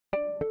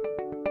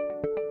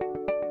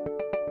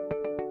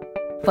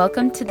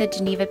Welcome to the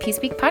Geneva Peace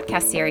Week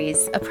podcast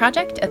series, a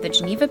project of the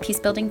Geneva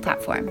Peacebuilding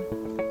Platform.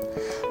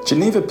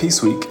 Geneva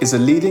Peace Week is a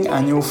leading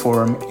annual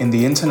forum in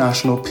the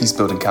international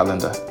peacebuilding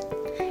calendar.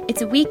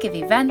 It's a week of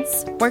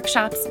events,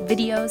 workshops,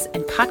 videos,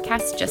 and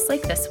podcasts just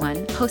like this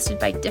one, hosted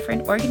by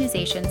different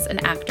organizations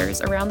and actors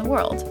around the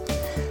world.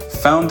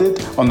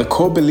 Founded on the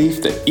core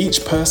belief that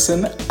each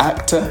person,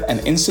 actor,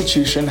 and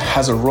institution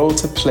has a role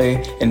to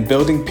play in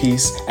building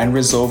peace and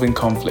resolving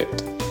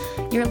conflict.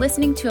 You're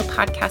listening to a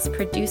podcast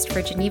produced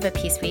for Geneva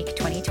Peace Week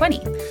 2020,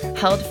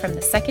 held from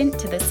the 2nd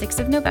to the 6th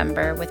of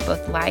November with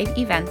both live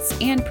events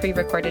and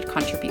pre-recorded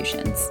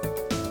contributions.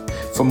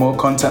 For more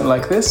content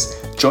like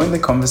this, join the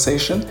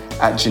conversation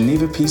at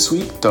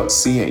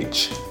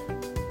genevapeaceweek.ch.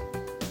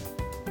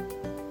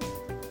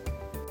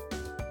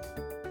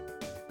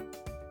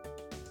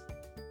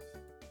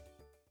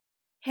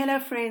 Hello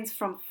friends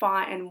from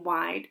far and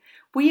wide.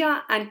 We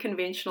are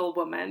Unconventional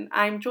Women.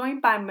 I'm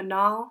joined by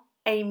Manal,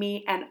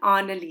 Amy, and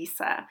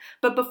Annalisa.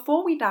 But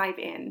before we dive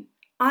in,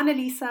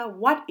 Annalisa,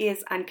 what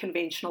is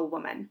Unconventional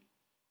Woman?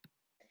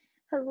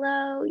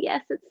 Hello.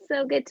 Yes, it's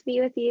so good to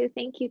be with you.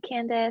 Thank you,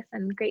 Candace,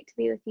 and great to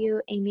be with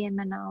you, Amy and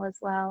Manal as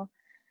well.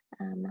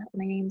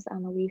 My name's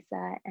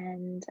Annalisa,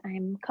 and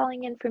I'm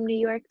calling in from New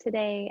York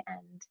today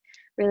and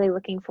really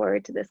looking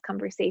forward to this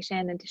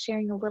conversation and to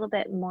sharing a little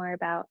bit more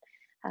about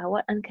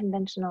what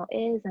unconventional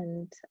is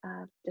and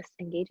just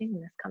engaging in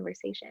this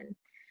conversation.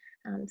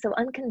 So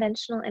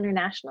Unconventional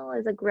International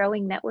is a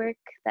growing network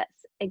that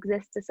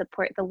exists to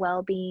support the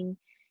well-being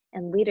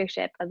and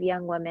leadership of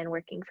young women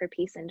working for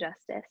peace and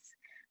justice.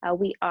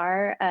 We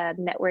are a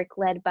network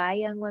led by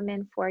young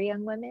women for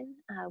young women.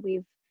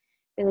 We've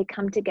really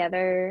come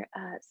together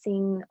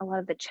seeing a lot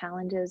of the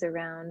challenges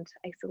around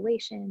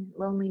isolation,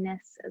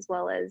 loneliness, as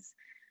well as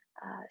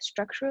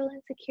structural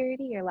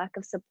insecurity or lack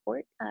of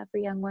support for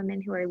young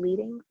women who are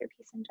leading for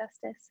peace and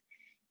justice.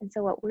 And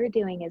so what we're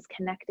doing is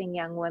connecting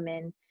young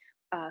women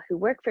who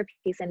work for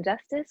peace and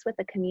justice with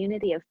a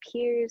community of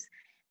peers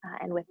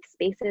and with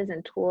spaces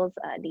and tools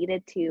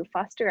needed to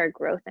foster our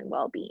growth and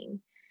well-being.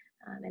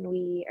 And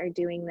we are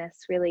doing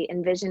this really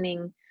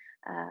envisioning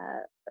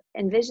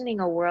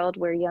a world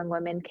where young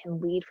women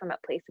can lead from a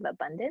place of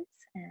abundance.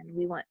 And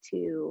we want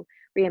to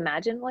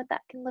reimagine what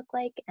that can look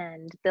like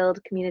and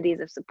build communities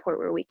of support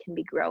where we can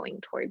be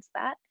growing towards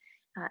that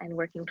and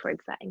working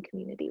towards that in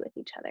community with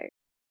each other.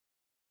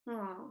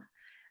 Oh.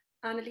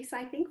 Annalisa,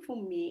 I think for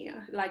me,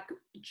 like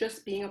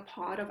just being a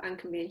part of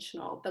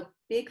Unconventional, the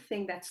big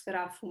thing that stood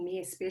out for me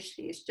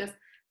especially is just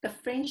the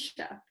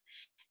friendship.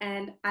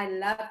 And I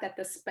love that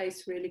the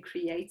space really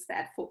creates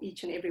that for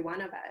each and every one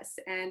of us.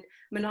 And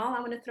Manal, I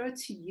want to throw it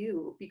to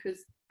you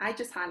because I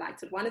just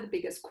highlighted one of the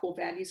biggest core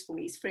values for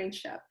me is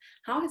friendship.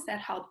 How has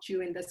that helped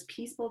you in this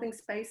peace building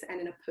space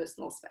and in a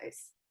personal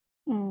space?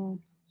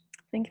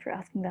 Thank you for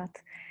asking that.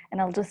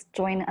 And I'll just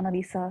join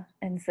Annalisa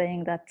in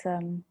saying that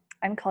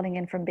I'm calling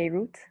in from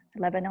Beirut,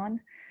 Lebanon.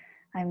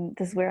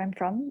 This is where I'm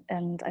from,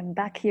 and I'm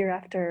back here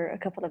after a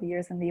couple of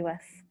years in the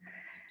US.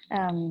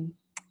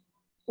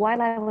 While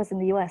I was in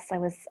the US, I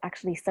was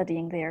actually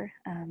studying there,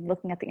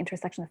 looking at the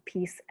intersection of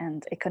peace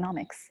and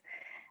economics.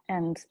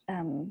 And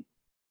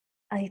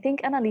I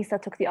think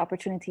Annalisa took the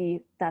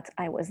opportunity that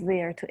I was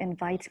there to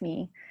invite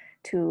me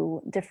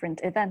to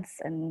different events.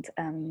 And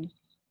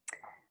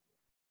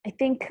I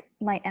think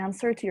my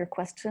answer to your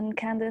question,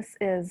 Candace,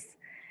 is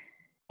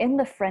in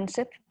the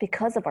friendship,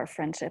 because of our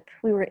friendship,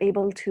 we were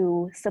able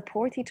to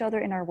support each other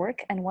in our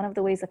work. And one of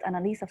the ways that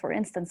Annalisa, for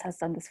instance, has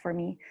done this for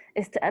me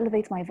is to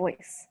elevate my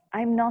voice.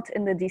 I'm not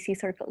in the DC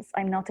circles.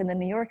 I'm not in the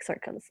New York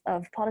circles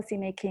of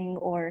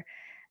policymaking or,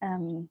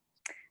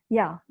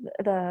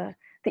 the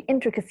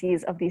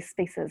intricacies of these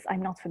spaces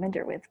I'm not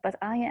familiar with. But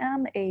I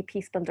am a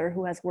peace builder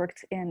who has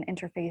worked in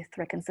interfaith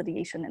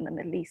reconciliation in the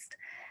Middle East.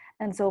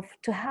 And so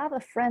to have a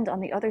friend on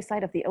the other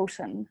side of the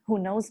ocean who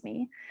knows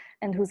me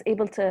and who's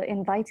able to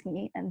invite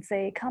me and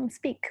say, come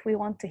speak, we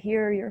want to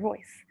hear your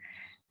voice.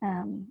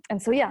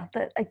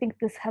 I think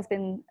this has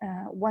been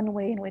one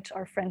way in which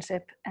our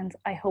friendship, and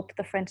I hope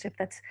the friendship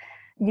that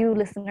you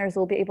listeners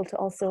will be able to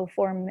also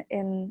form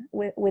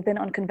within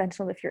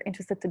Unconventional if you're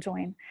interested to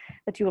join,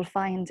 that you will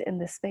find in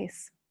this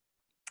space.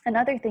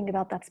 Another thing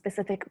about that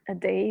specific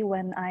day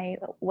when I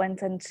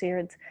went and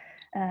shared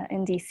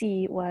in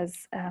DC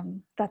was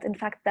that in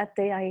fact that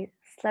day I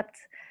slept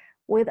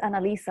with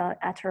Annalisa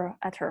at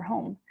her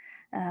home.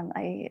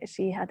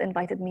 She had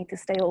invited me to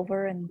stay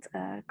over and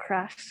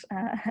crash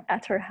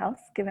at her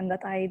house, given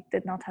that I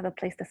did not have a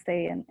place to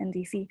stay in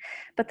DC.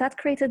 But that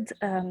created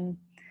an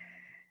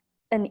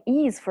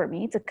ease for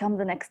me to come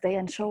the next day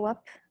and show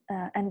up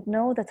and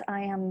know that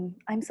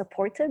I'm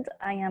supported.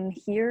 I am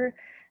here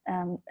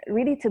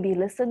really to be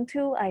listened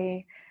to.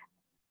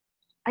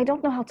 I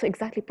don't know how to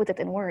exactly put it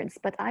in words,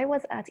 but I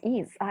was at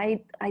ease. I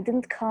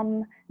didn't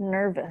come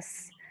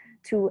nervous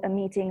to a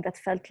meeting that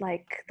felt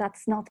like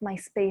that's not my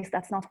space,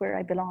 that's not where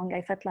I belong.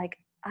 I felt like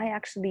I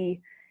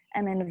actually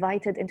am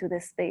invited into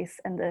this space,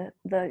 and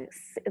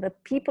the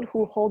people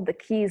who hold the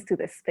keys to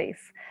this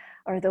space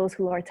are those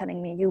who are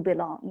telling me, you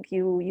belong,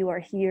 you are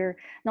here,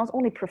 not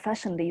only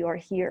professionally, you are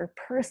here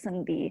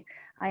personally.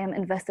 I am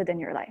invested in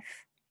your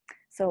life.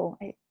 So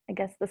I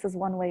guess this is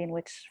one way in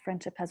which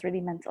friendship has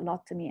really meant a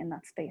lot to me in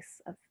that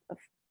space of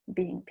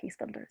being peace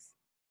builders.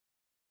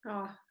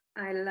 Oh,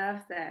 I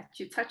love that.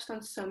 You touched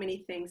on so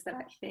many things that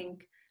I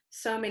think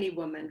so many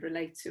women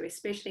relate to,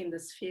 especially in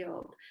this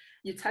field.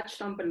 You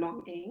touched on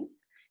belonging,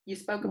 you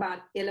spoke about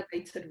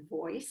elevated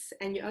voice,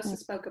 and you also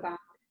spoke about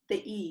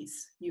the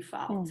ease you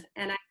felt.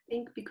 And I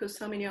think because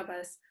so many of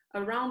us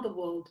around the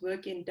world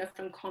work in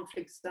different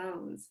conflict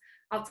zones,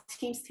 our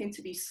teams tend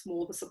to be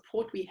small. The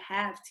support we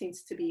have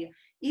tends to be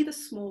either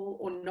small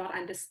or not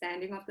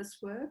understanding of this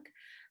work.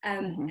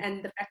 And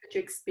the fact that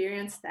you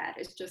experience that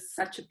is just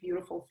such a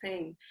beautiful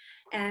thing.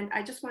 And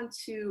I just want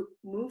to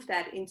move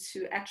that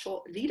into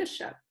actual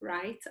leadership,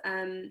 right?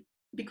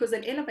 Because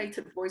an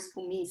elevated voice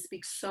for me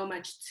speaks so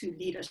much to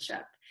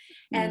leadership.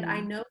 And I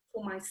know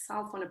for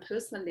myself on a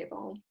personal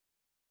level,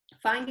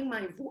 finding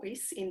my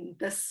voice in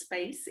this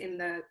space, in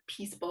the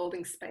peace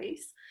building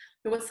space,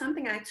 it was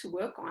something I had to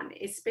work on,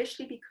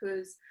 especially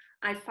because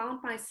I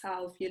found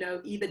myself,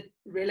 either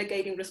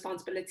relegating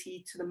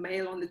responsibility to the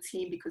male on the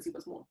team because he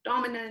was more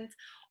dominant,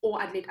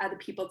 or I'd let other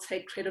people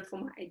take credit for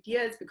my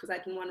ideas because I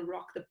didn't want to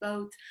rock the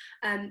boat.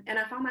 And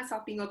I found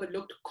myself being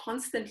overlooked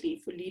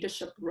constantly for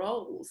leadership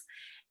roles.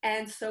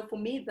 And so for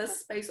me, this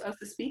space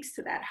also speaks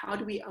to that. How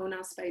do we own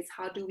our space?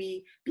 How do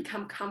we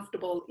become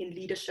comfortable in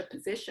leadership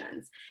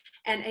positions?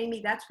 And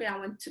Amy, that's where I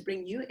want to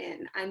bring you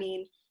in. I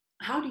mean,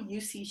 how do you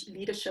see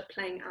leadership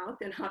playing out,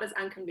 and how does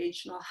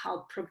Unconventional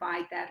help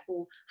provide that,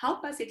 or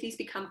help us at least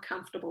become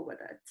comfortable with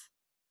it?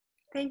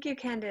 Thank you,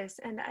 Candace.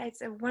 And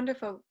it's a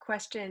wonderful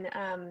question.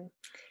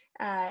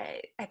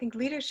 I think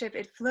leadership,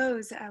 it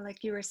flows,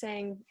 like you were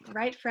saying,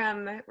 right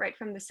from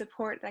the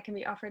support that can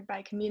be offered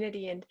by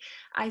community. And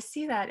I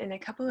see that in a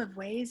couple of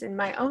ways in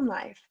my own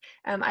life.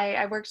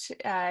 I worked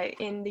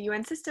in the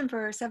UN system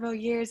for several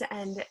years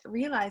and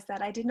realized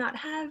that I did not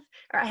have,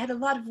 or I had a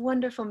lot of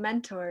wonderful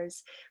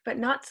mentors, but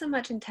not so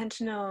much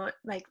intentional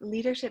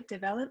leadership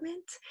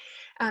development,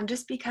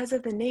 just because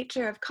of the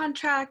nature of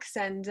contracts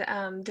and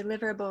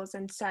deliverables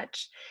and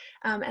such.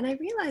 And I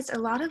realized a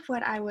lot of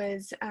what I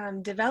was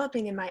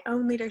developing in my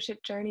own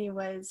leadership journey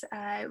was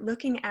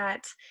looking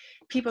at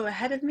people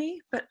ahead of me,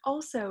 but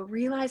also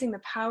realizing the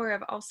power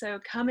of also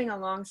coming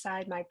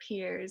alongside my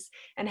peers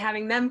and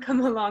having them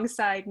come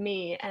alongside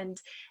me. And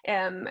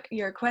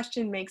your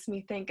question makes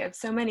me think of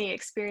so many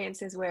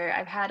experiences where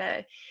I've had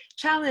a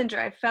challenge,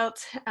 or I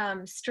felt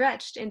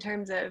stretched in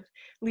terms of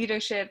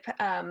leadership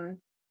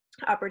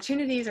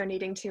opportunities, or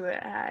needing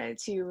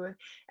to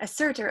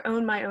assert or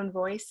own my own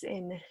voice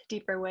in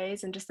deeper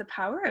ways, and just the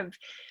power of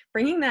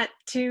bringing that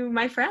to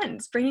my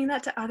friends, bringing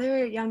that to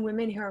other young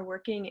women who are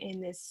working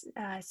in this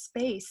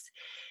space,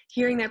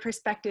 hearing their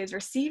perspectives,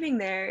 receiving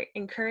their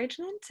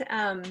encouragement,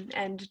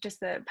 and just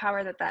the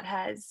power that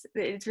has.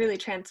 It's really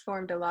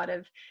transformed a lot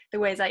of the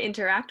ways I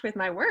interact with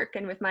my work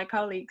and with my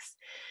colleagues.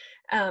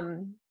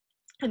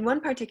 And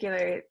one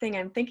particular thing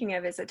I'm thinking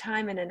of is a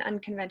time in an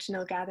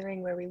unconventional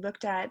gathering where we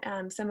looked at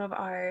some of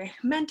our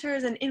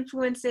mentors and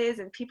influences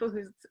and people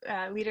whose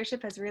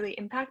leadership has really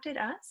impacted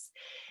us.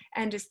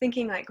 And just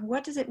thinking,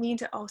 what does it mean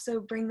to also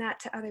bring that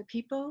to other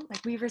people?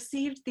 We've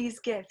received these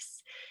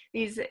gifts,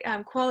 these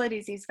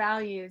qualities, these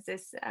values,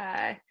 this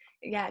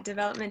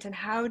development, and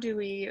how do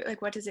we,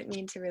 what does it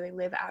mean to really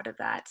live out of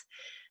that?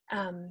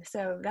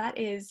 So that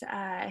is,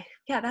 I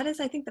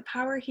think, the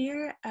power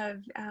here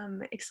of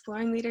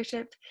exploring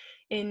leadership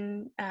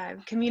in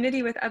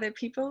community with other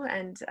people,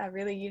 and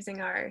really using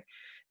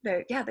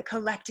the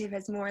collective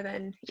as more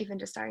than even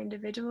just our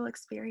individual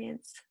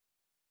experience.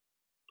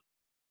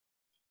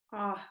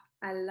 Oh,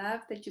 I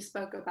love that you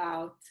spoke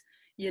about,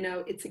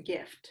 it's a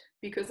gift,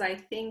 because I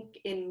think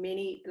in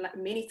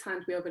many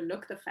times we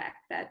overlook the fact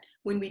that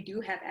when we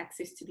do have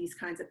access to these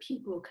kinds of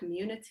people,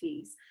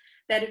 communities,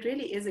 that it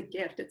really is a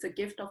gift. It's a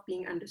gift of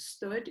being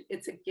understood.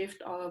 It's a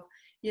gift of,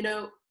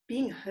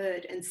 being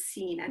heard and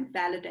seen and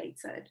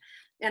validated.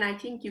 And I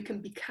think you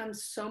can become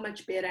so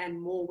much better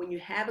and more when you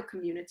have a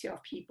community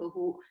of people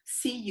who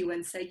see you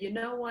and say, you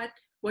know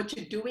what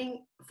you're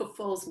doing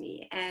fulfills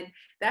me. And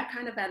that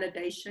kind of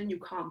validation you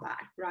can't buy,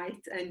 right?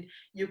 And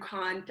you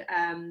can't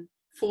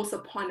force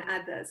upon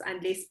others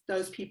unless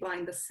those people are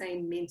in the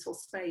same mental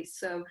space.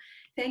 So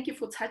thank you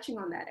for touching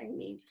on that,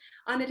 Amy.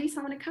 Annalise,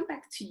 I want to come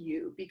back to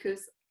you,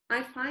 because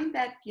I find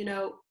that,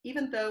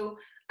 even though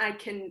I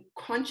can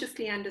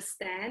consciously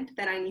understand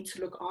that I need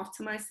to look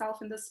after myself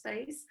in this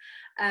space,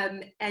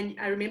 and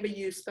I remember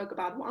you spoke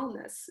about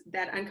wellness,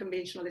 that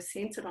Unconventional is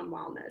centered on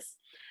wellness.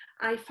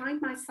 I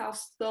find myself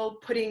still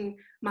putting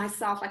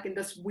myself in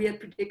this weird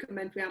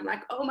predicament where I'm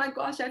like, oh my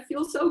gosh, I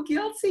feel so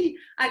guilty.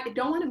 I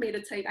don't want to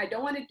meditate. I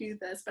don't want to do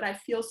this, but I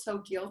feel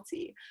so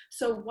guilty.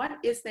 So what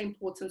is the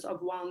importance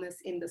of wellness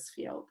in this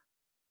field?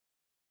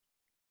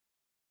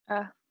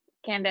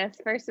 Candace,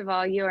 first of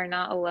all, you are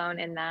not alone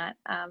in that.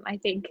 I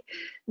think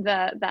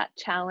that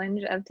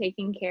challenge of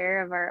taking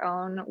care of our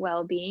own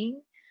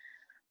well-being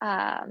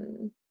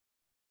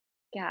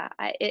Yeah,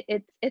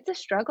 it's a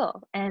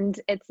struggle, and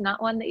it's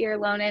not one that you're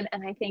alone in.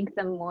 And I think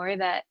the more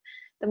that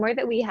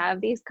we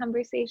have these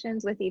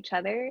conversations with each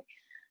other,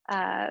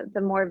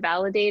 the more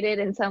validated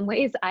in some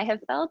ways I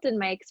have felt in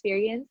my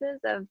experiences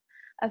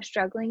of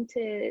struggling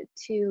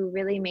to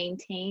really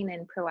maintain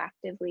and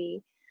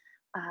proactively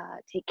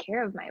take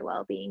care of my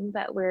well-being.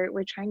 But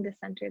we're trying to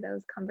center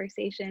those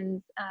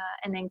conversations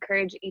and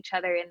encourage each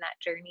other in that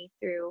journey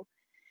through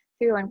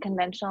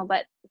unconventional.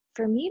 But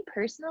for me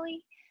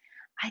personally,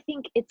 I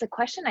think it's a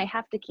question I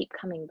have to keep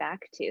coming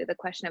back to, the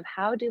question of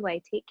how do I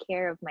take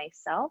care of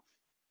myself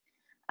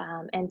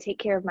and take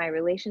care of my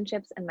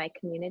relationships and my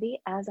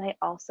community as I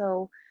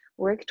also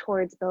work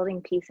towards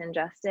building peace and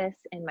justice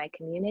in my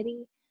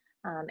community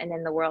and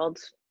in the world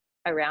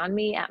around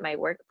me at my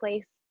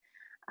workplace.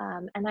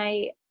 And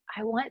I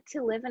want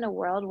to live in a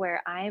world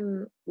where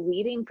I'm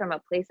leading from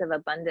a place of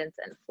abundance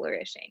and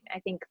flourishing. I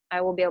think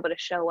I will be able to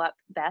show up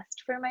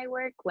best for my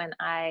work when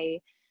I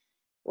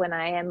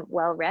am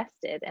well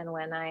rested, and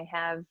when I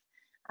have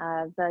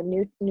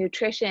the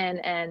nutrition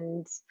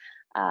and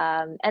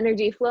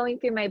energy flowing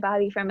through my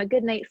body from a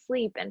good night's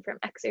sleep and from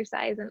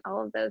exercise and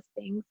all of those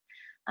things.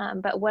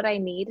 But what I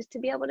need to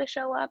be able to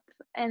show up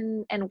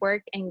and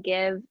work and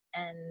give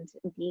and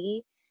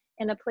be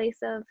in a place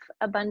of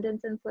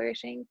abundance and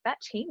flourishing, that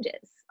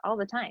changes all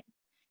the time.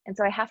 And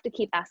so I have to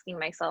keep asking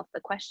myself the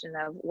question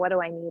of, what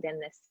do I need in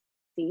this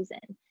season?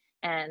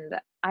 And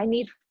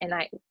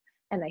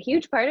a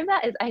huge part of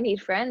that is I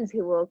need friends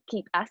who will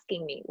keep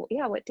asking me, well,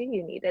 yeah, what do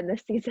you need in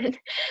this season?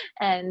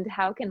 And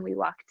how can we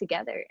walk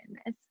together in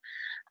this?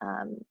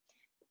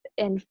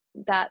 And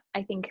that,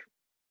 I think,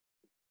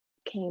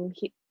 came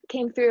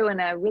through in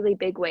a really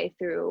big way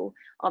through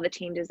all the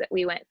changes that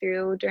we went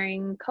through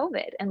during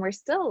COVID. And we're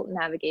still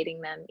navigating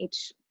them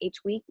each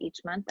week, each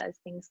month as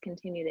things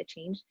continue to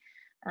change.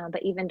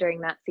 But even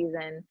during that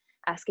season,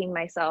 asking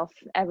myself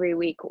every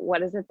week,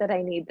 what is it that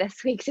I need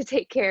this week to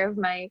take care of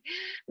my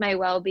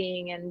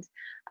well-being?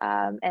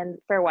 And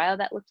for a while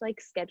that looked like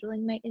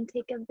scheduling my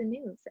intake of the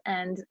news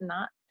and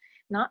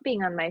not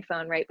being on my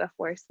phone right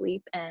before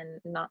sleep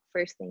and not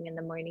first thing in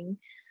the morning.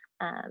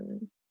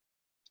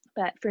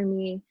 But for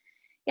me,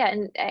 yeah,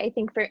 and I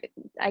think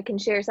I can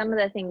share some of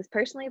the things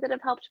personally that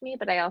have helped me,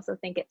 but I also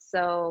think it's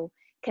so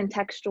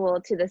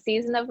contextual to the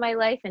season of my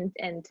life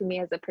and to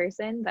me as a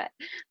person. But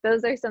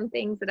those are some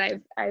things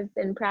that I've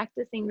been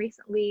practicing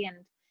recently,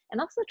 and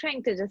also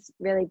trying to just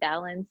really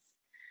balance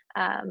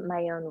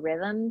my own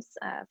rhythms.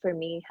 For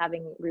me,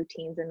 having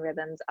routines and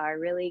rhythms are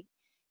really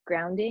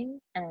grounding,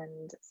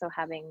 and so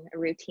having a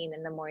routine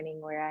in the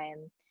morning where I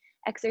am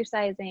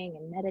exercising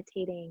and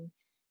meditating,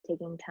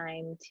 taking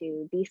time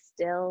to be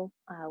still,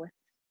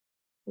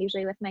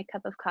 usually with my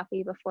cup of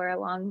coffee before a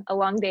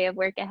long day of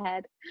work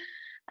ahead.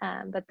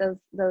 But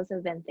those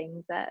have been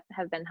things that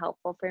have been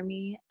helpful for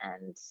me,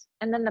 and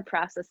then the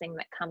processing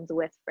that comes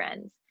with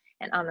friends,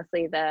 and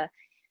honestly the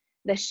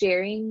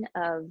sharing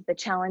of the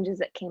challenges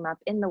that came up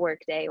in the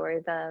workday, or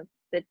the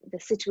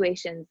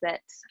situations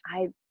that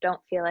I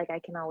don't feel like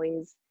I can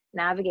always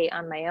navigate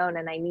on my own,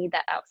 and I need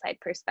that outside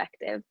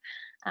perspective.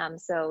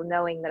 So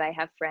knowing that I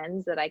have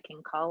friends that I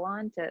can call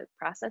on to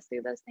process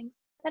through those things,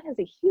 that has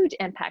a huge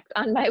impact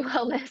on my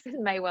wellness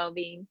and my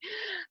well-being.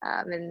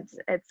 And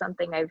it's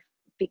something I've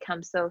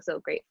become so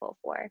grateful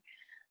for.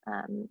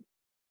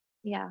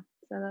 Yeah,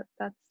 so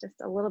that's just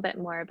a little bit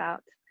more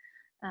about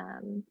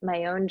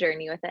my own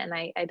journey with it. And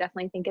I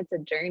definitely think it's a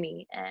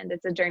journey, and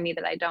it's a journey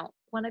that I don't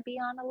want to be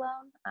on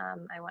alone.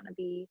 I want to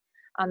be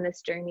on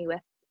this journey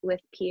with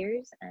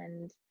peers.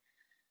 And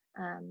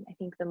I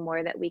think the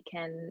more that we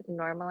can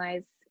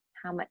normalize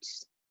how much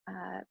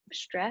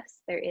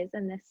stress there is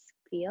in this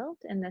field,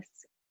 in this,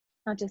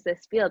 not just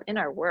this field, in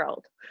our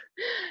world.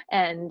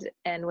 And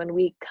when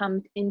we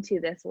come into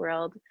this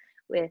world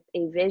with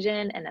a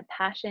vision and a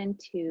passion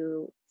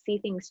to see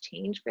things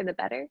change for the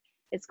better,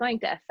 it's going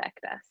to affect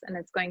us, and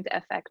it's going to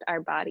affect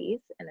our bodies,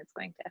 and it's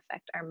going to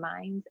affect our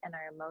minds and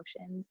our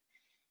emotions.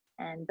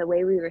 And the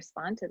way we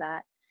respond to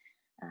that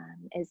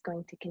is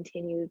going to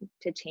continue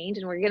to change.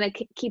 And we're going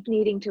to keep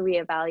needing to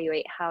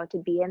reevaluate how to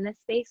be in this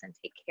space and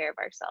take care of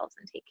ourselves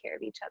and take care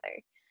of each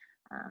other.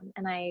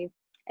 And I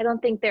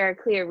don't think there are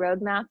clear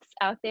roadmaps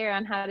out there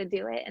on how to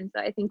do it. And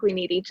so I think we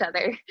need each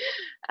other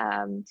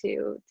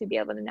to be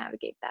able to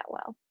navigate that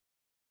well.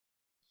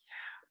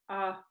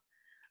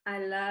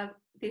 I love,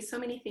 there's so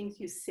many things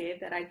you said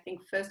that I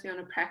think firstly on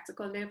a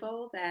practical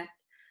level that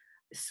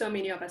so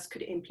many of us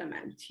could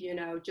implement,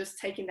 just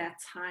taking that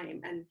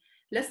time and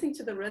listening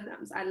to the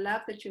rhythms. I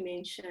love that you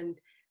mentioned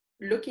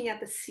looking at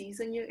the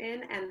season you're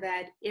in, and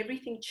that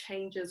everything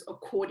changes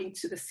according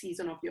to the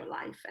season of your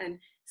life. And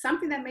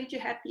something that made you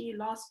happy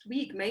last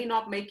week may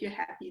not make you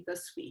happy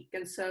this week.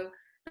 And so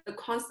the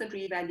constant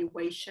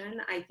reevaluation,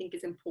 I think,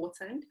 is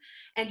important.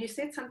 And you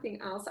said something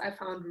else I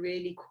found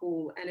really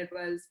cool, and it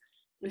was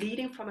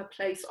leading from a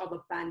place of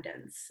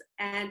abundance.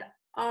 And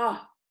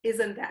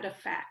isn't that a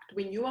fact?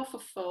 When you are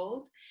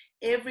fulfilled,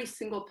 every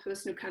single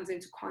person who comes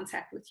into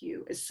contact with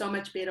you is so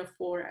much better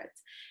for it.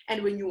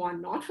 And when you are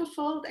not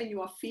fulfilled and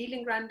you are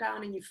feeling run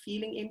down and you're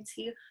feeling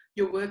empty,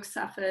 your work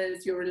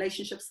suffers, your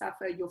relationships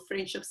suffer, your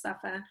friendships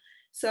suffer.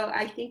 So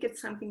I think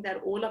it's something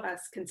that all of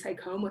us can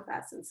take home with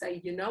us and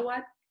say, you know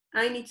what?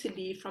 I need to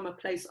lead from a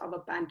place of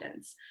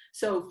abundance.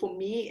 So for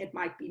me, it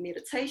might be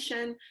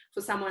meditation.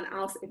 For someone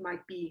else, it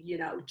might be,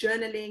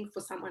 journaling.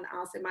 For someone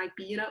else, it might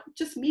be,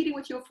 just meeting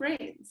with your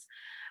friends.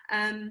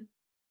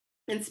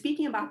 And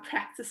speaking about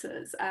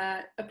practices,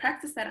 a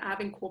practice that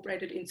I've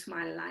incorporated into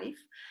my life,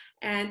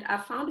 and I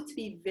found it to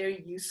be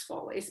very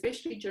useful,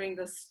 especially during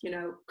this,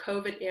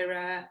 COVID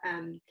era,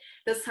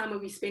 this summer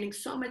we're spending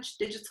so much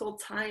digital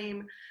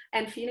time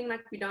and feeling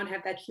like we don't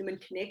have that human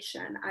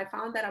connection. I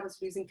found that I was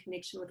losing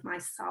connection with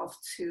myself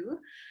too.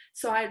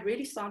 So I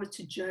really started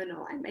to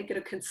journal and make it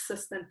a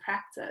consistent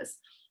practice.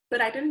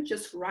 But I didn't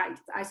just write.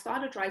 I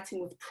started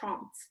writing with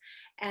prompts.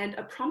 And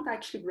a prompt I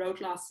actually wrote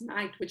last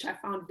night, which I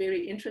found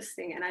very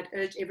interesting, and I'd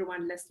urge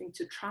everyone listening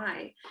to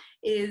try,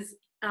 is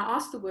I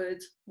asked the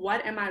words,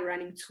 what am I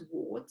running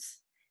towards?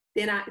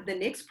 Then the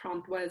next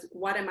prompt was,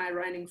 what am I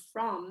running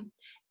from?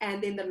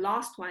 And then the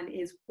last one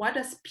is, what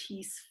does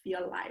peace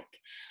feel like?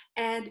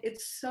 And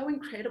it's so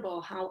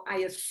incredible how I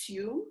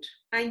assumed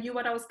I knew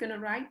what I was going to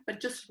write, but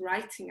just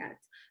writing it,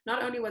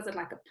 not only was it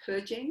like a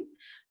purging,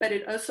 but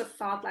it also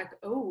felt like,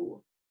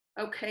 oh,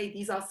 okay,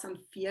 these are some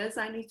fears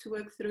I need to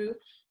work through,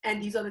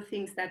 and these are the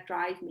things that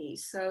drive me.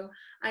 So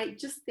I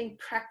just think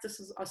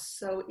practices are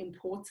so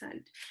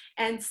important.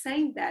 And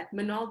saying that,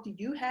 Manal, do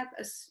you have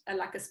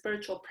a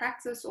spiritual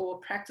practice or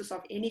practice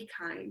of any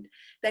kind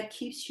that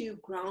keeps you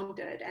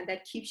grounded and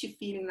that keeps you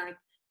feeling like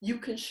you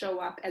can show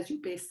up as your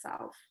best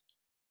self?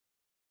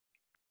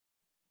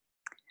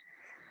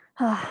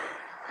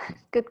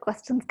 Good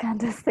questions,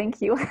 Candace.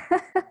 Thank you.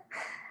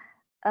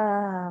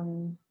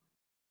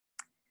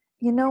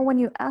 When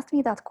you asked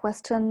me that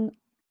question,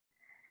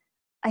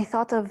 I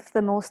thought of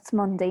the most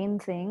mundane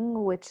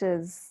thing, which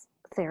is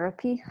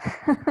therapy.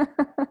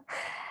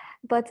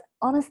 But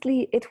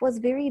honestly, it was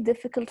very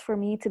difficult for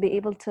me to be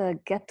able to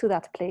get to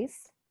that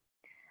place.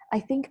 I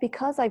think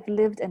because I've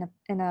lived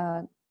in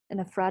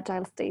a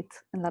fragile state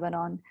in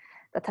Lebanon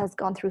that has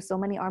gone through so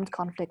many armed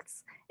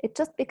conflicts, it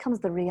just becomes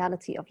the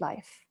reality of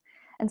life.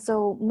 And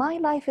so my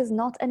life is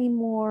not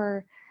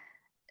anymore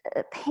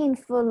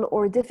painful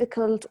or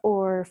difficult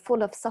or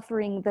full of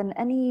suffering than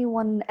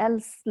anyone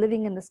else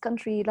living in this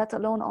country, let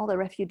alone all the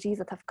refugees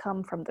that have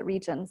come from the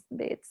regions,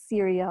 be it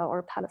Syria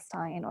or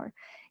Palestine or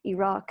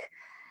Iraq.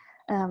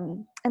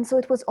 And so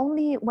it was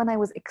only when I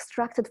was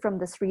extracted from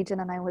this region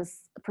and I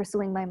was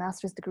pursuing my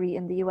master's degree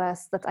in the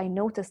US that I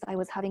noticed I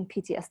was having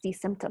PTSD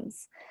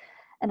symptoms.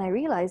 And I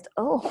realized,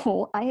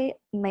 oh, I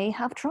may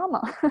have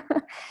trauma.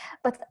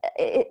 But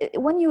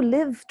when you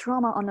live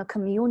trauma on a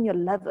communal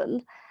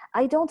level,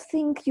 I don't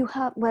think you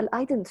have, well,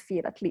 I didn't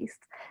feel at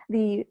least,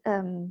 the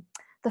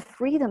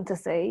freedom to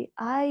say,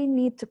 I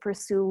need to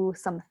pursue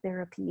some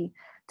therapy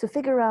to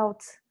figure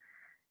out,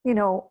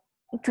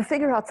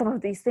 some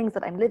of these things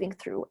that I'm living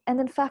through.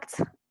 And in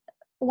fact,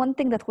 one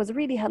thing that was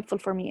really helpful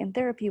for me in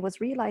therapy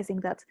was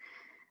realizing that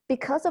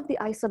because of the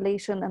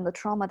isolation and the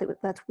trauma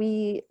that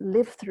we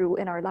live through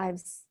in our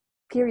lives,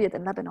 period,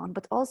 in Lebanon,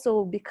 but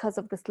also because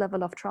of this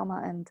level of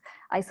trauma and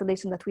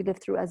isolation that we live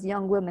through as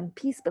young women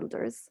peace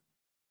builders,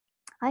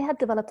 I had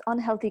developed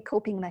unhealthy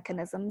coping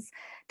mechanisms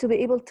to be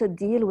able to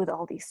deal with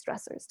all these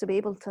stressors, to be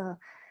able to,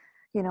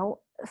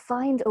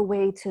 find a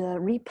way to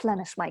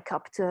replenish my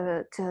cup,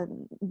 to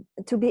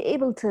be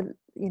able to,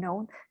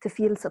 to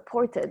feel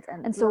supported.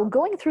 And so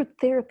going through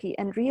therapy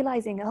and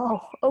realizing,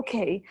 oh,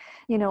 okay,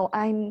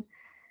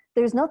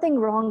 there's nothing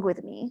wrong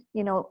with me,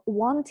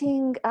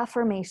 wanting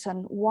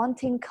affirmation,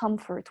 wanting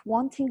comfort,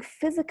 wanting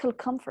physical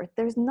comfort.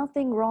 There's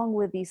nothing wrong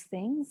with these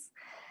things.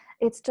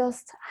 It's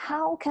just,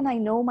 how can I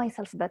know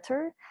myself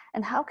better?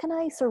 And how can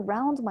I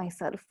surround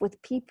myself with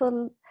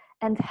people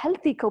and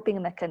healthy coping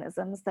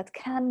mechanisms that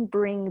can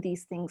bring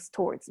these things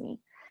towards me?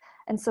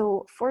 And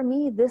so for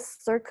me, this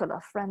circle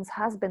of friends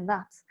has been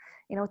that,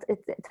 it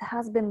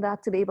has been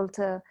that, to be able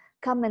to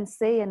come and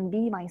say and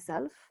be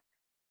myself.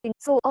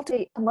 So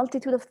ultimately a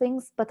multitude of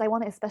things, but I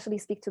want to especially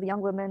speak to the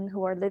young women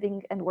who are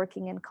living and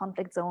working in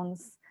conflict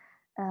zones.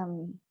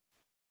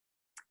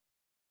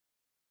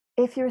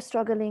 If you're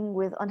struggling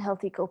with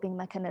unhealthy coping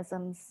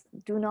mechanisms,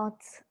 do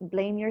not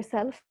blame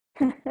yourself.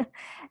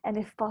 And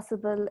if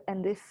possible,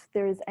 and if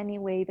there is any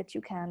way that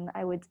you can,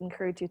 I would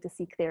encourage you to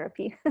seek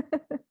therapy.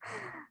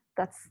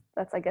 That's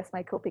I guess,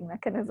 my coping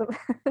mechanism.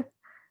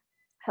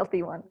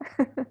 Healthy one.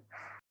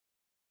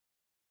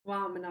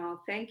 Wow, Manal,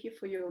 thank you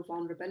for your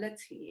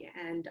vulnerability.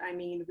 And I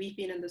mean, we've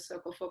been in the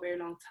circle for a very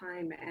long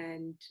time,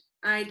 and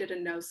I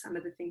didn't know some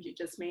of the things you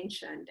just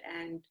mentioned.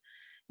 And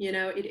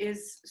it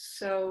is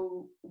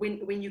so,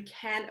 when you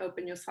can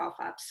open yourself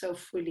up so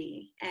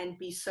fully and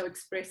be so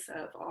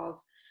expressive of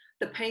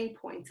the pain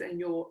points in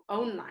your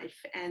own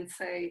life and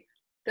say,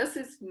 this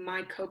is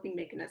my coping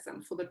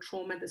mechanism for the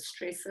trauma, the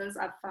stresses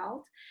I've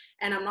felt,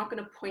 and I'm not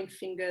going to point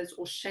fingers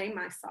or shame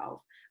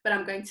myself, but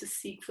I'm going to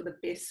seek for the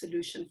best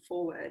solution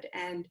forward.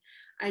 And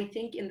I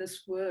think in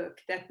this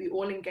work that we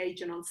all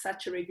engage in on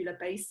such a regular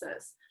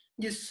basis,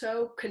 you're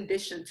so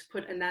conditioned to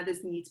put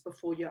another's needs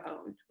before your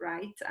own,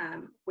 right?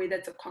 Whether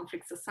it's a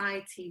conflict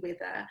society,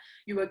 whether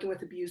you're working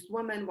with abused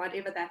women,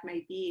 whatever that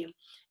may be.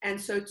 And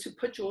so to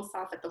put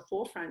yourself at the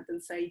forefront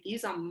and say,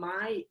 these are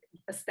my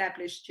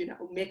established,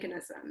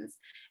 mechanisms,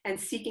 and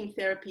seeking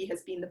therapy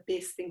has been the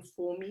best thing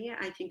for me,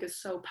 I think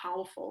is so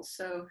powerful.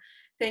 So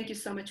thank you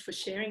so much for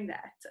sharing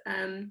that.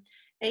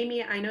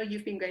 Amy, I know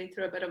you've been going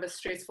through a bit of a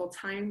stressful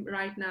time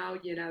right now.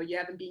 You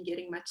haven't been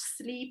getting much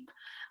sleep.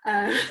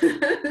 And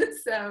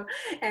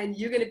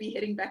you're going to be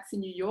heading back to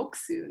New York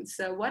soon.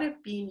 So what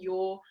have been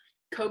your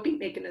coping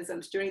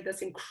mechanisms during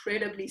this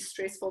incredibly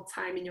stressful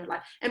time in your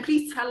life? And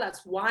please tell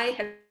us, why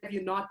have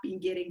you not been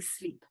getting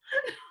sleep?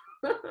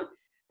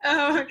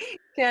 Oh,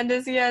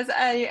 Candace, yes,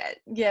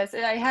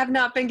 I have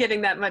not been getting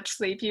that much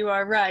sleep. You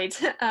are right.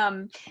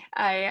 I'm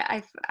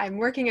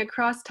working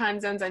across time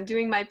zones. I'm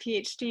doing my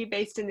PhD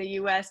based in the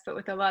US, but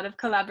with a lot of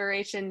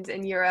collaborations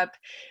in Europe.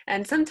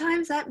 And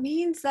sometimes that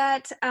means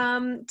that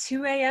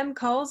 2 a.m.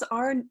 calls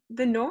are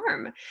the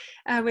norm,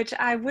 which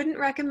I wouldn't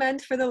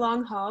recommend for the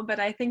long haul,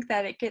 but I think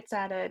that it gets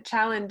at a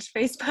challenge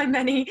faced by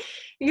many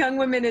young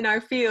women in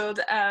our field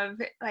of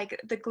like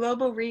the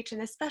global reach,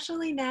 and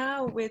especially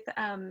now with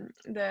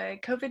the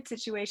COVID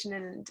situation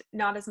and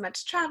not as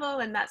much travel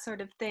and that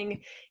sort of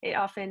thing, it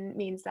often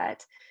means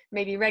that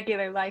maybe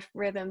regular life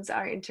rhythms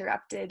are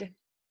interrupted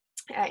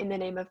in the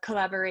name of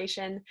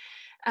collaboration.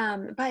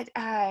 But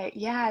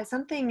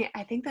something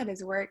I think that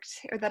has worked,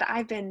 or that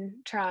I've been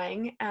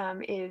trying,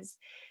 is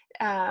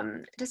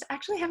just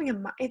actually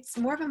having it's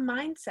more of a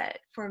mindset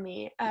for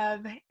me of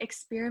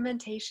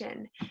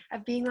experimentation,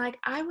 of being like,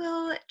 I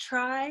will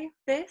try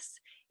this.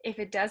 If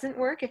it doesn't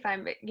work, if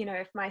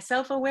if my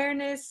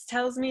self-awareness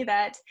tells me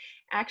that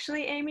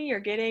actually, Amy, you're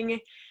getting,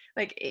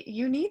 like,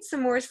 you need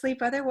some more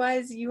sleep,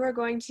 otherwise you are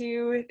going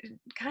to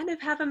kind of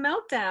have a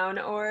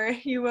meltdown, or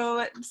you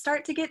will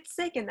start to get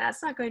sick, and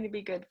that's not going to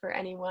be good for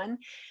anyone.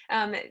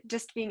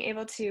 Just being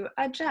able to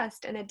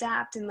adjust and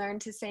adapt and learn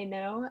to say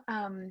no.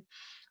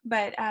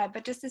 But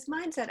just this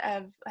mindset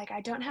of like,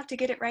 I don't have to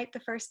get it right the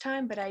first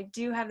time, but I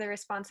do have the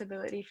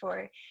responsibility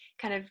for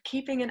kind of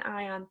keeping an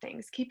eye on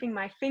things, keeping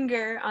my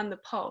finger on the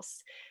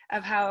pulse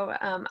of how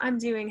I'm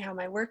doing, how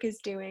my work is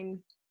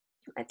doing,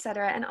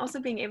 etc. And also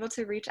being able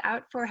to reach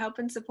out for help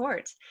and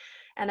support.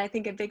 And I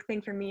think a big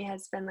thing for me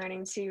has been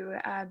learning to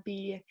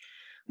be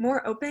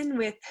more open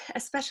with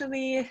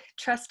especially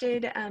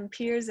trusted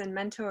peers and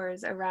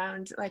mentors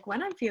around, like,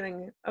 when I'm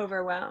feeling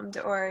overwhelmed,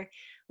 or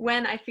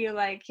when I feel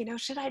like,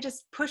 should I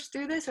just push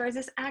through this, or is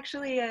this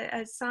actually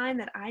a sign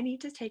that I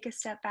need to take a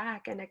step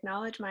back and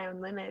acknowledge my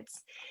own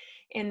limits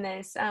in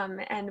this,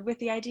 and with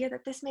the idea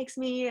that this makes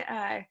me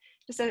I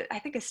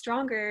think a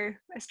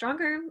stronger,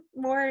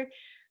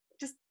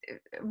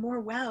 more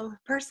well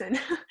person.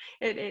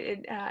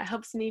 It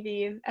helps me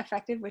be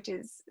effective, which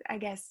is, I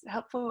guess,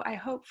 helpful, I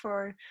hope,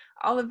 for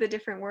all of the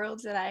different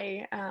worlds that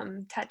I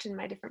touch in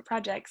my different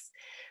projects.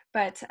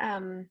 But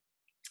and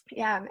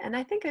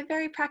I think a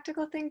very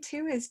practical thing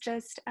too is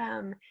just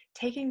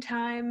taking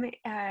time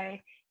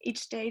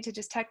each day to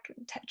just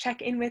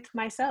check in with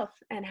myself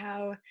and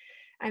how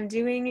I'm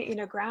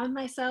doing, ground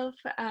myself,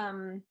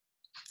 and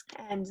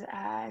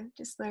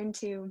just learn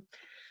to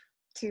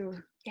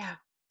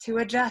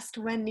adjust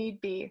when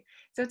need be.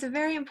 So it's a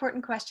very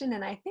important question.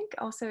 And I think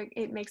also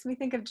it makes me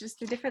think of just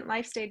the different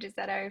life stages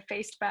that are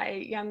faced by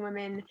young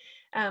women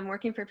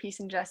working for peace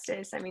and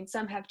justice. I mean,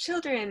 some have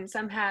children,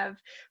 some have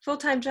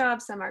full-time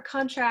jobs, some are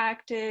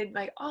contracted,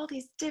 like all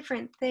these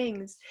different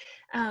things.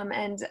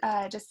 And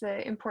just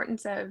the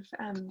importance of,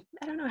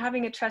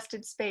 having a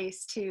trusted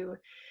space to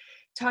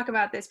talk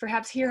about this,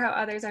 perhaps hear how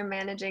others are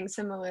managing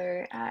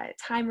similar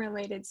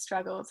time-related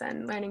struggles,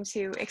 and learning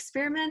to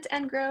experiment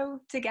and grow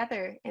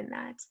together in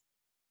that.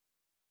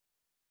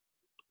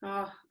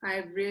 Oh,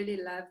 I really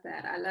love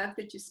that. I love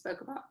that you spoke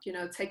about,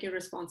 taking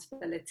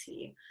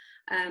responsibility,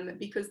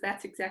 because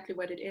that's exactly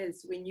what it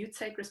is. When you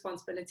take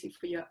responsibility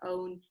for your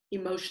own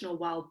emotional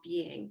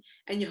well-being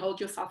and you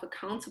hold yourself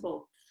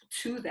accountable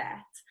to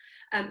that,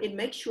 it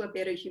makes you a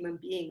better human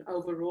being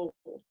overall,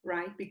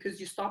 right?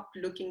 Because you stop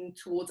looking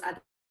towards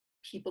other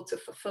people to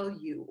fulfill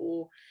you,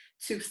 or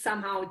to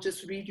somehow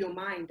just read your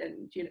mind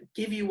and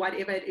give you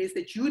whatever it is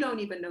that you don't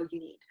even know you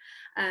need.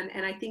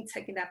 And I think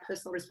taking that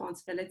personal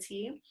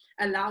responsibility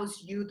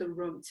allows you the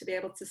room to be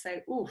able to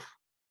say, oof,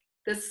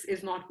 this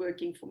is not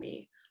working for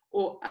me,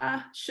 or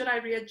should I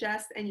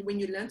readjust? And when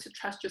you learn to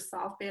trust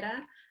yourself better,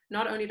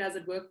 not only does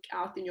it work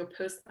out in your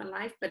personal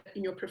life, but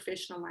in your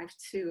professional life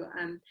too.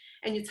 And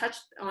you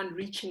touched on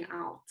reaching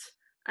out.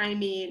 I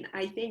mean,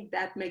 I think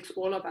that makes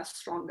all of us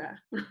stronger,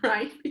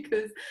 right?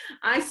 Because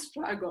I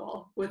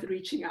struggle with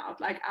reaching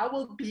out. Like, I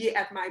will be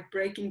at my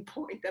breaking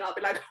point and I'll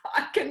be like,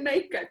 I can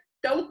make it.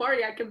 Don't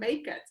worry, I can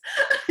make it.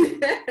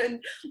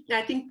 And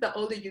I think the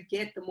older you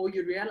get, the more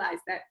you realize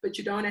that, but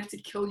you don't have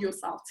to kill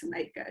yourself to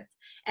make it.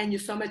 And you're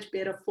so much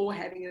better for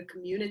having a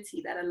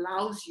community that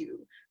allows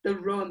you the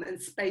room and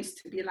space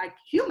to be like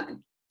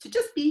human, to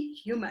just be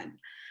human.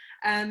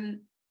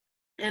 And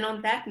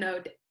on that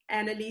note,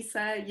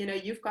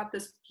 Annalisa, you've got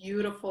this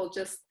beautiful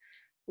just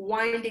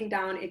winding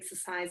down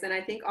exercise. And I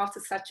think after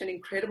such an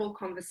incredible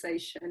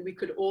conversation, we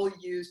could all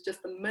use just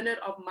a minute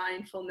of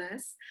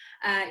mindfulness.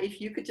 If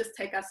you could just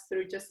take us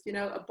through just,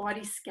 a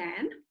body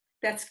scan,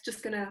 that's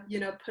just going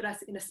to, put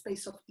us in a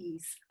space of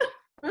ease.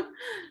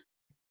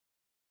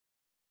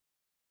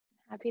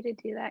 Happy to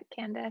do that,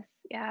 Candace.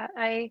 Yeah,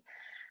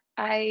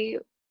 I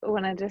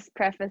want to just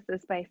preface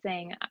this by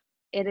saying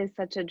it is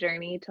such a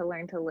journey to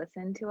learn to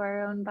listen to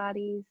our own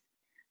bodies.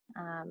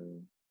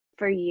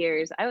 For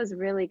years, I was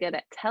really good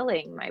at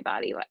telling my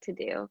body what to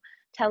do,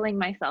 telling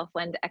myself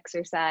when to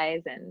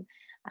exercise and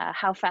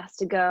how fast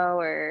to go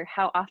or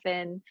how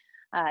often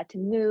to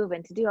move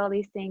and to do all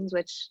these things,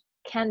 which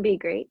can be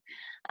great.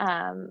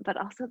 But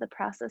also the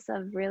process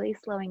of really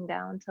slowing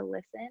down to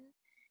listen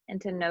and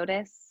to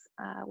notice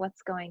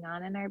what's going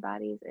on in our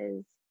bodies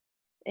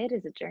it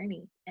is a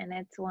journey, and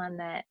it's one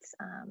that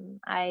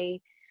I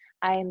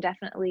am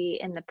definitely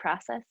in the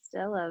process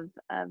still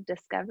of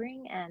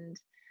discovering, and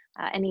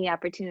any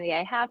opportunity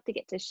I have to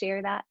get to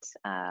share that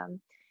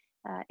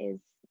is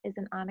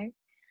an honor.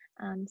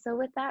 So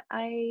with that,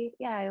 I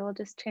will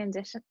just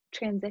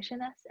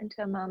transition us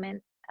into a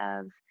moment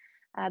of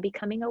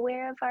becoming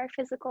aware of our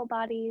physical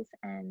bodies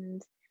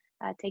and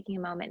taking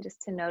a moment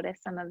just to notice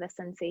some of the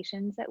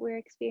sensations that we're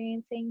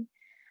experiencing.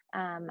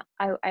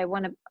 I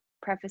want to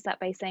preface that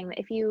by saying that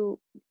if you're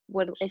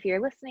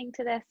listening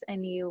to this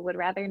and you would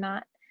rather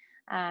not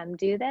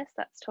do this,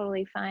 that's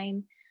totally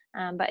fine.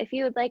 But if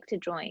you would like to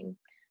join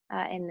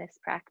in this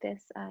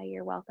practice,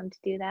 you're welcome to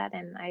do that.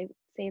 And I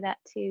say that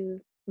to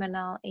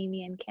Manal,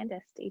 Amy, and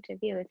Candace, to each of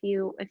you.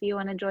 If you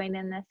want to join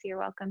in this, you're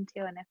welcome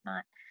to. And if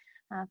not,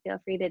 feel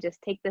free to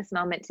just take this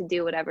moment to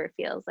do whatever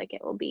feels like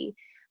it will be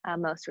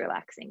most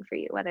relaxing for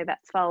you, whether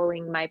that's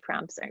following my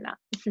prompts or not.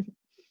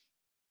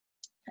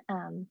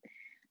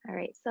 All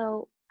right,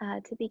 so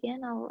to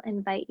begin, I'll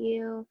invite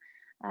you,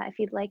 if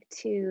you'd like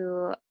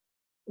to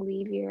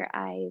leave your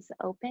eyes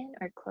open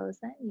or close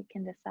them, you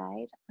can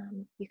decide.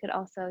 You could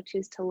also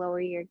choose to lower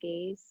your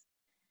gaze.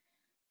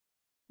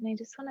 And I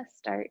just want to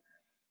start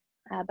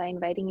by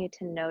inviting you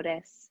to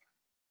notice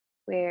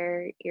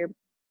where your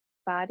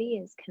body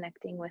is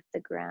connecting with the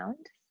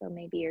ground. So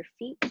maybe your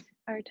feet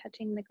are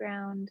touching the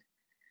ground.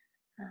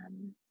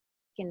 You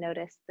can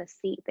notice the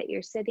seat that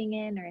you're sitting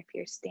in, or if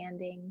you're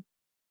standing.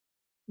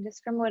 And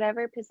just from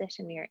whatever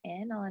position you're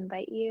in, I'll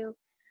invite you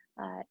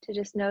to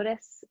just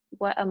notice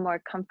what a more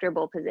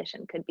comfortable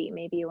position could be.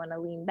 Maybe you want to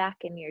lean back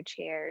in your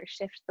chair,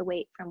 shift the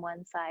weight from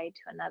one side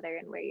to another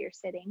and where you're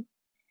sitting.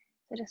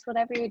 So just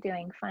whatever you're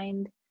doing,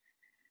 find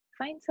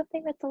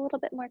something that's a little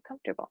bit more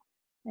comfortable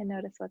and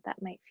notice what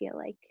that might feel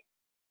like.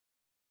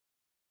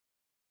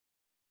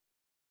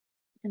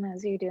 And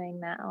as you're doing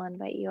that, I'll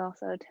invite you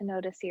also to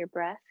notice your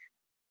breath.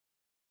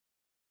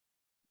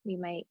 You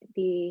might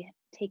be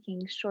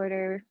taking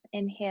shorter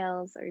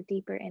inhales or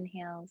deeper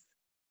inhales.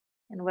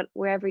 And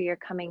wherever you're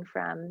coming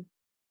from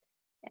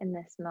in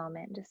this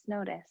moment, just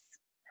notice,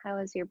 how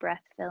is your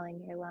breath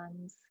filling your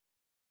lungs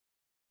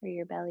or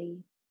your belly?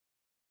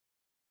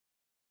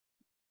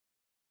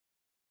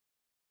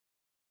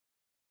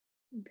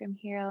 And from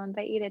here, I'll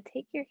invite you to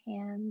take your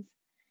hands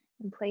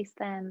and place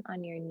them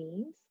on your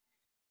knees,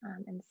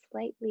 and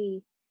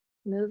slightly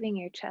moving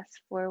your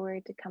chest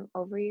forward to come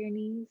over your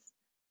knees.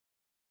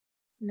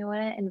 And I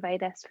want to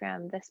invite us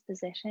from this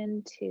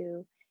position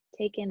to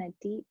take in a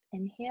deep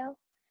inhale,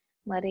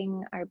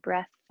 letting our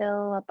breath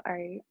fill up our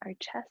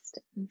chest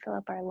and fill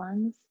up our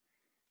lungs.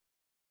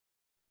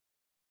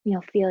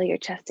 You'll feel your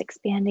chest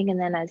expanding, and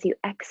then as you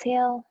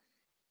exhale,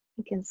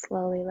 you can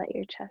slowly let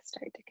your chest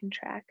start to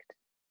contract.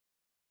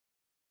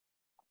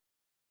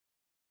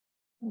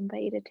 I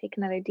invite you to take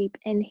another deep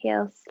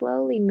inhale,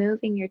 slowly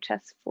moving your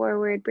chest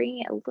forward,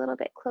 bringing it a little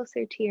bit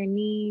closer to your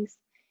knees.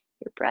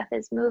 Your breath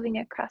is moving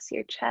across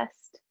your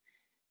chest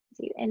as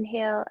you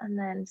inhale, and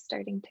then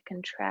starting to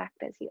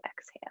contract as you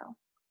exhale.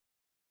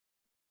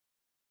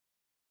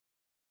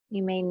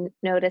 You may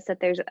notice that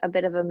there's a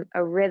bit of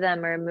a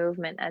rhythm or a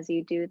movement as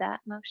you do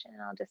that motion,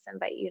 and I'll just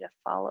invite you to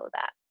follow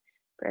that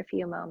for a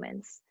few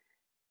moments.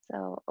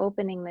 So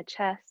opening the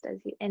chest as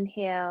you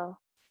inhale,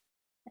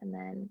 and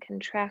then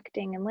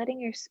contracting and letting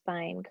your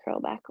spine curl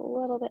back a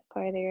little bit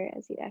farther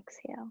as you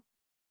exhale.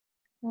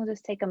 We'll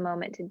just take a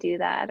moment to do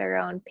that at our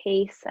own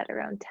pace, at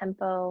our own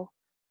tempo.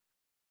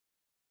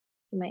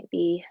 You might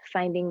be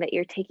finding that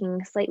you're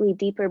taking slightly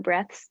deeper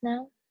breaths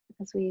now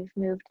as we've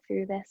moved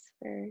through this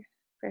for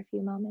a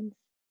few moments.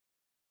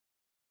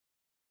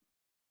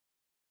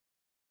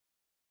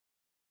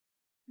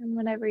 And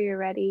whenever you're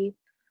ready,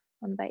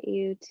 I'll invite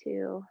you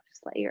to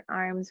just let your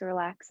arms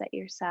relax at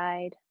your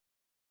side.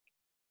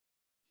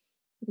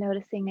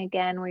 Noticing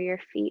again where your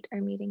feet are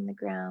meeting the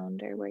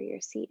ground or where your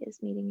seat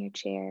is meeting your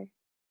chair.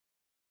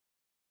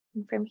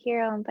 And from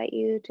here, I'll invite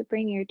you to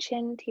bring your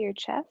chin to your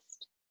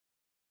chest.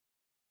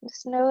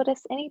 Just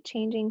notice any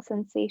changing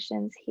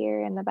sensations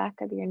here in the back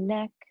of your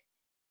neck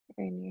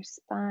or in your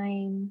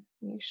spine,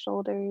 your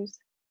shoulders.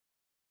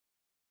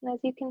 And as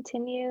you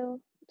continue,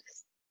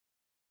 just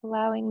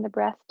allowing the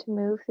breath to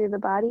move through the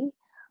body,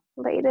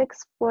 I'll invite you to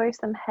explore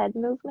some head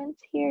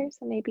movements here.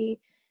 So maybe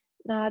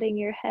nodding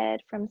your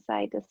head from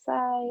side to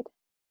side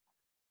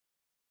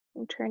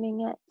and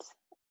turning it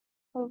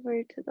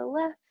over to the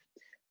left,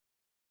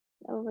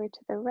 over to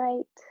the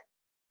right.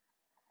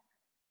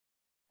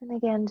 And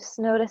again, just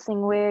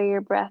noticing where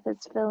your breath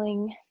is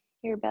filling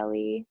your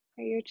belly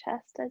or your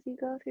chest as you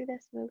go through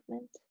this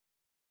movement.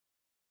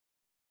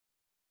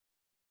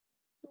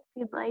 If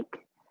you'd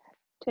like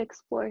to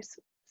explore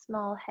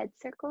small head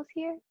circles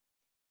here,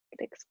 you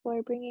could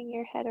explore bringing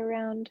your head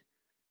around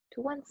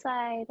to one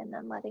side and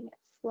then letting it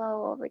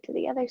flow over to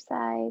the other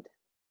side.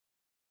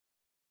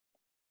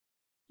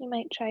 You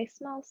might try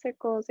small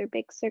circles or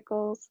big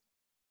circles.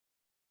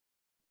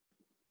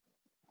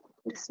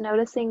 Just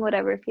noticing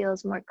whatever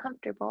feels more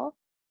comfortable.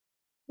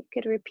 You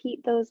could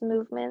repeat those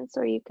movements,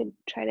 or you could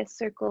try to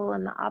circle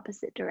in the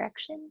opposite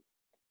direction.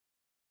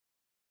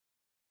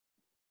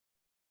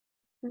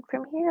 And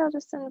from here, I'll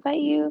just invite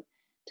you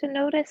to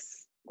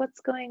notice what's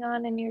going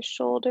on in your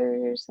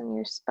shoulders and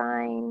your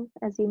spine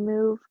as you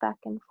move back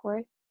and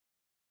forth.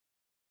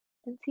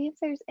 And see if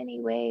there's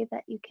any way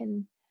that you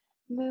can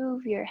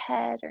move your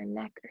head or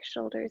neck or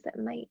shoulders that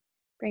might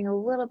bring a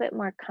little bit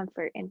more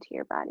comfort into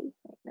your body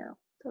right now.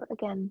 So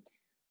again,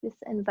 just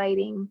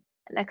inviting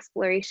an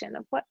exploration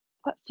of what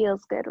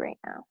feels good right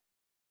now.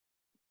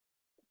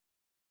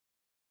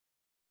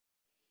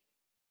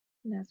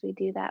 And as we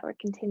do that, we're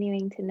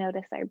continuing to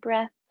notice our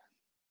breath,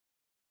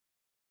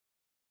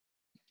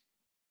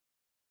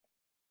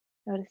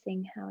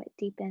 noticing how it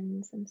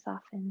deepens and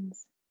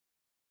softens.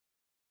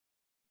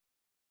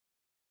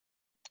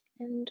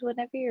 And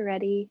whenever you're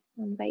ready,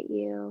 I'll invite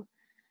you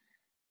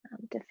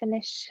to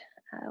finish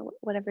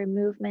whatever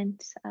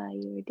movement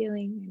you were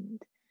doing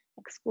and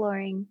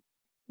exploring.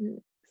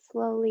 And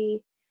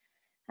slowly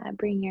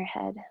bring your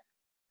head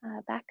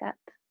back up.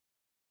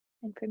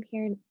 And from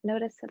here,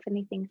 notice if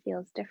anything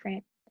feels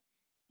different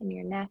in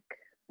your neck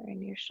or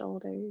in your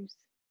shoulders.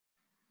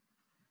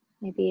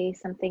 Maybe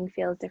something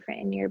feels different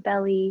in your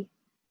belly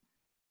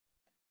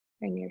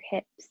or in your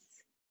hips,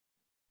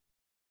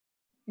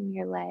 in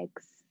your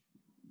legs,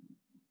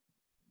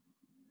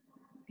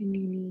 in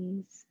your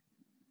knees,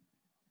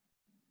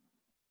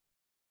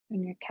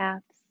 in your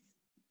calves,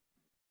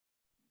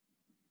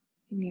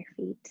 in your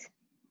feet.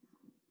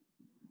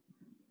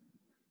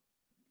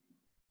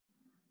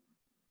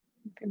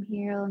 And from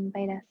here, I'll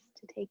invite us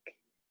to take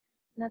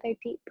another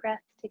deep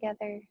breath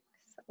together,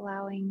 just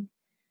allowing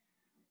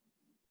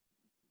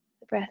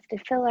the breath to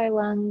fill our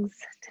lungs,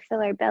 to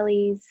fill our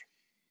bellies,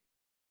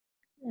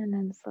 and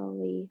then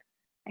slowly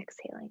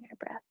exhaling our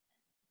breath.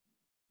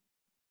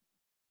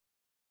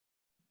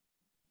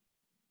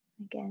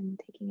 Again,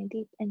 taking a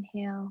deep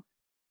inhale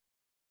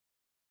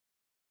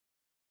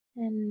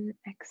and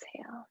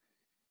exhale.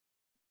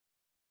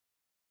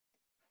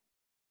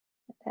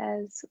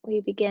 As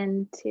we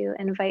begin to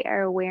invite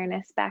our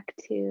awareness back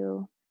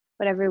to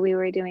whatever we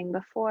were doing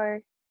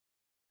before,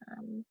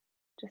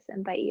 just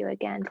invite you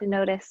again to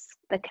notice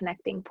the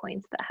connecting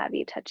points that have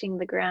you touching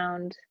the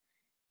ground,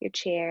 your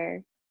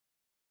chair.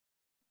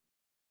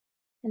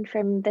 And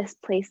from this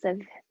place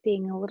of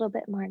being a little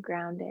bit more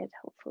grounded,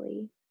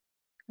 hopefully,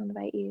 I'll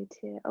invite you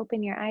to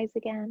open your eyes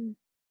again.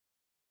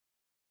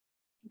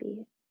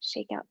 Maybe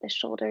shake out the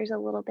shoulders a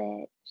little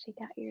bit,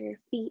 shake out your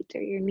feet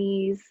or your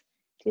knees.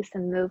 Do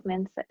some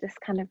movements that just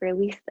kind of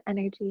release the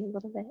energy a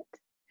little bit.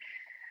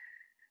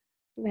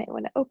 You might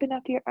want to open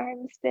up your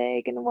arms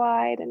big and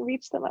wide and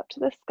reach them up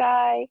to the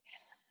sky.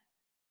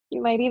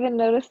 You might even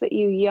notice that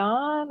you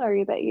yawn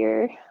or that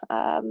your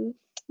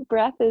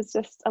breath is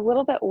just a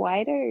little bit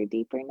wider or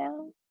deeper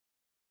now.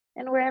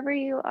 And wherever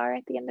you are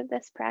at the end of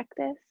this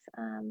practice,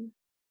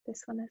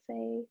 just want to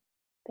say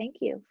thank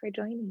you for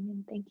joining,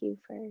 and thank you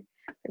for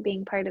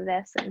being part of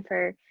this and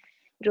for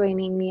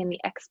joining me in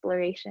the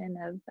exploration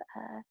of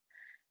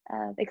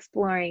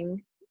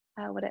exploring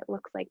what it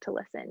looks like to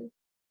listen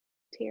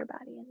to your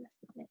body in this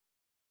moment.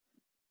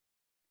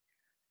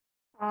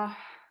 Oh,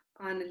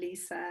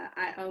 Annalisa,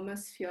 I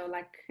almost feel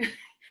like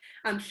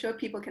I'm sure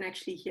people can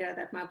actually hear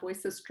that my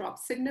voice has dropped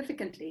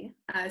significantly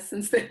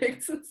since the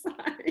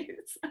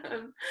exercise.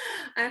 I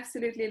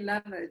absolutely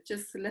love it,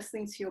 just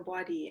listening to your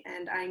body.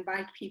 And I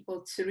invite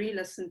people to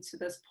re-listen to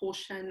this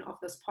portion of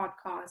this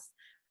podcast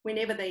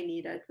whenever they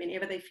need it,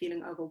 whenever they're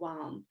feeling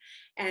overwhelmed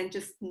and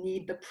just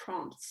need the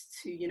prompts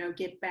to,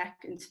 get back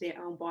into their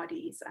own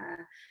bodies.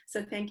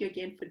 So thank you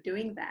again for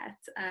doing that.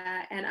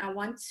 And I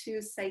want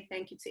to say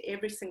thank you to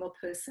every single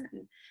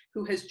person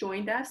who has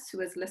joined us,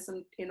 who has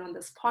listened in on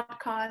this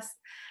podcast.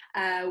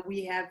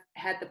 We have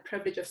had the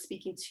privilege of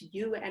speaking to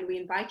you, and we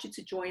invite you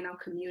to join our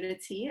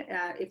community.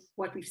 If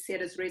what we've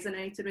said has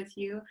resonated with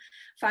you,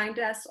 find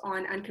us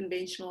on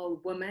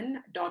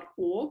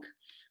unconventionalwoman.org.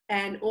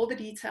 And all the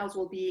details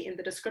will be in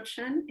the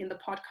description in the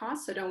podcast.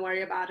 So don't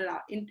worry about it.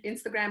 Our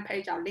Instagram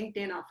page, our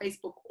LinkedIn, our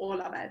Facebook, all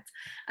of it.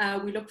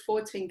 We look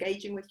forward to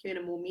engaging with you in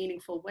a more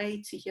meaningful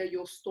way, to hear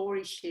your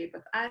story shared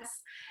with us.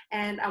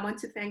 And I want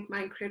to thank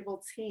my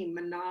incredible team,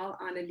 Manal,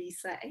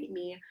 Annalisa,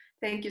 Amy.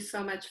 Thank you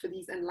so much for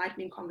these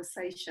enlightening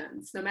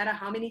conversations. No matter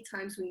how many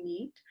times we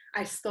meet,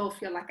 I still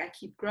feel like I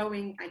keep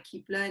growing, I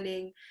keep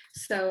learning.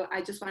 So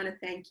I just want to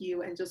thank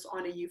you and just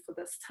honor you for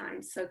this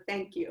time. So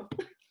thank you.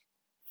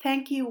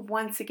 Thank you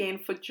once again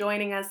for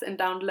joining us and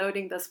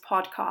downloading this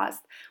podcast.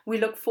 We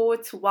look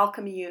forward to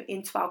welcoming you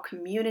into our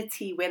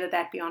community, whether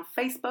that be on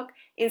Facebook,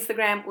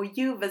 Instagram, or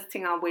you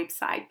visiting our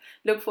website.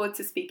 Look forward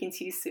to speaking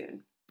to you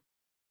soon.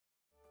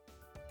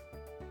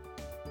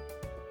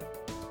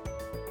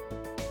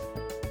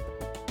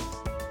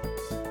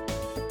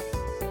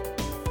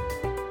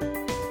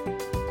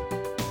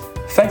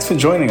 Thanks for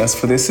joining us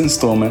for this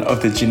installment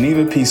of the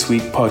Geneva Peace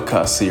Week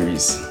podcast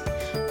series.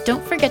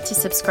 Don't forget to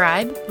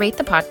subscribe, rate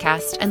the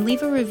podcast, and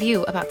leave a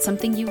review about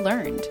something you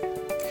learned.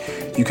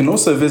 You can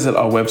also visit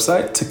our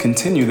website to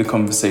continue the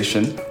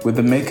conversation with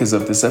the makers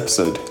of this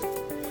episode.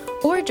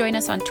 Or join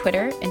us on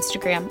Twitter,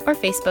 Instagram, or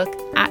Facebook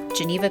at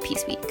Geneva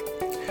Peace Week.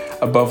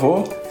 Above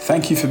all,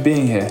 thank you for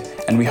being here,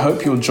 and we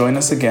hope you'll join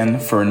us again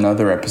for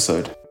another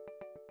episode.